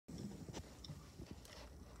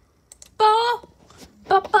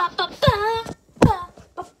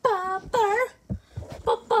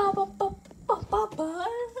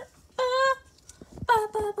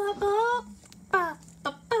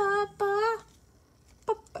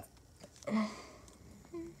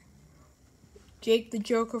Jake the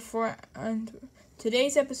Joker for, and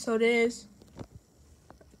today's episode is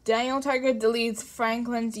Daniel Tiger deletes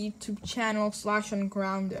Franklin's YouTube channel /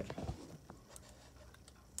 ungrounded.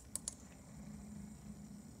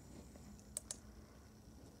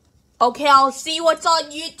 Okay, I'll see what's on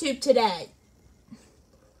YouTube today.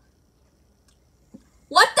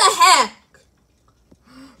 What the heck?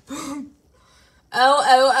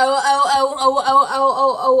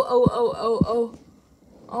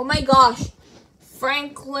 Oh my gosh.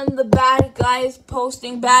 Franklin the bad guy is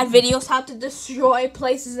posting bad videos how to destroy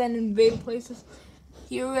places and invade places.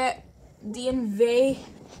 Here at the invade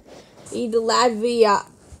Latvia,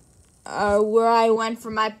 where I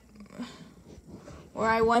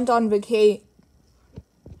went on vacation.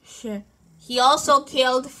 He also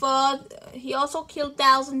killed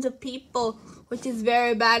thousands of people, which is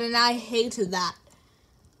very bad, and I hated that.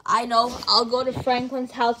 I know. I'll go to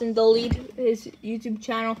Franklin's house and delete his YouTube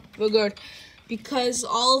channel for good, because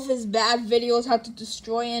all of his bad videos how to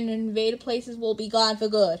destroy and invade places will be gone for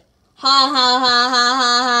good. Ha ha ha ha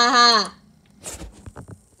ha ha ha.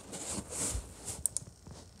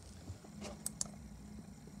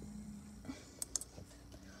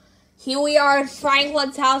 Here we are at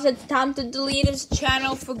Franklin's house. It's time to delete his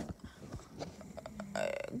channel for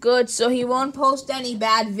good, so he won't post any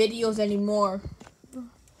bad videos anymore.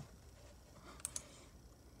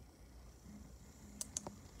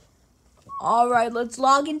 Alright, let's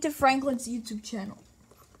log into Franklin's YouTube channel.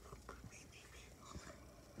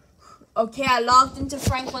 Okay, I logged into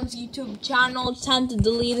Franklin's YouTube channel. It's time to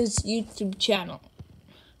delete his YouTube channel.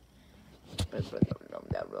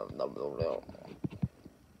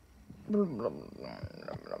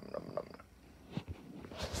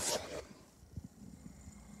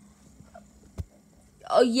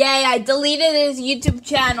 Oh yay, I deleted his YouTube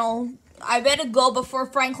channel. I better go before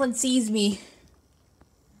Franklin sees me.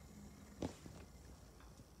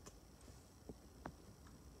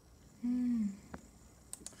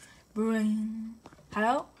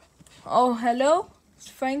 Hello? Oh, hello? It's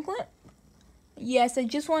Franklin? Yes, I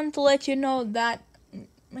just wanted to let you know that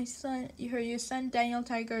your son Daniel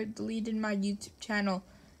Tiger deleted my YouTube channel.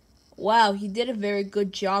 Wow, he did a very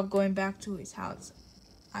good job going back to his house.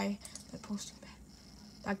 I posted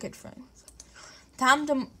back at friends. Time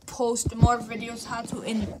to post more videos how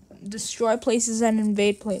to destroy places and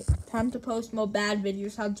invade places. Time to post more bad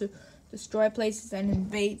videos how to destroy places and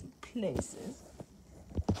invade places.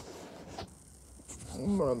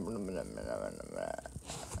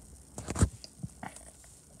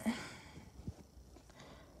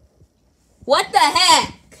 What the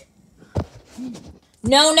heck?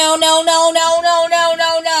 No.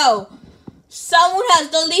 Someone has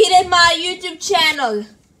deleted my YouTube channel.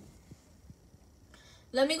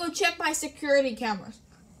 Let me go check my security cameras.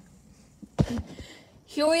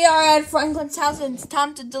 Here we are at Franklin's house, and it's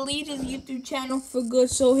time to delete his YouTube channel for good,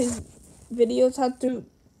 so his bad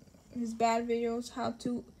videos how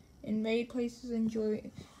to invade places, enjoy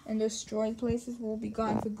and destroy places will be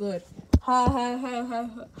gone for good. Ha ha ha ha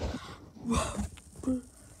ha.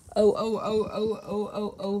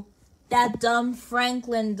 Oh. That dumb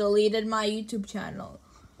Franklin deleted my YouTube channel.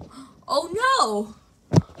 Oh no!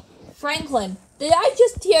 Franklin, did I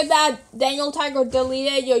just hear that Daniel Tiger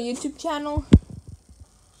deleted your YouTube channel?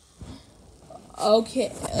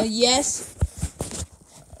 Okay, yes.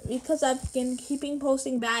 Because I've been keeping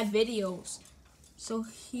posting bad videos. So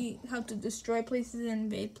he had to destroy places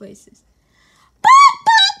and invade places.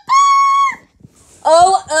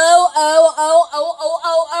 Oh.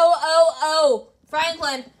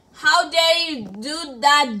 Franklin, how dare you do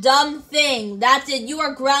that dumb thing? That's it. You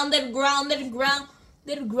are grounded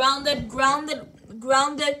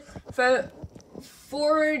for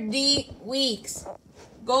 40 weeks.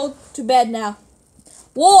 Go to bed now.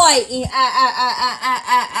 Boy!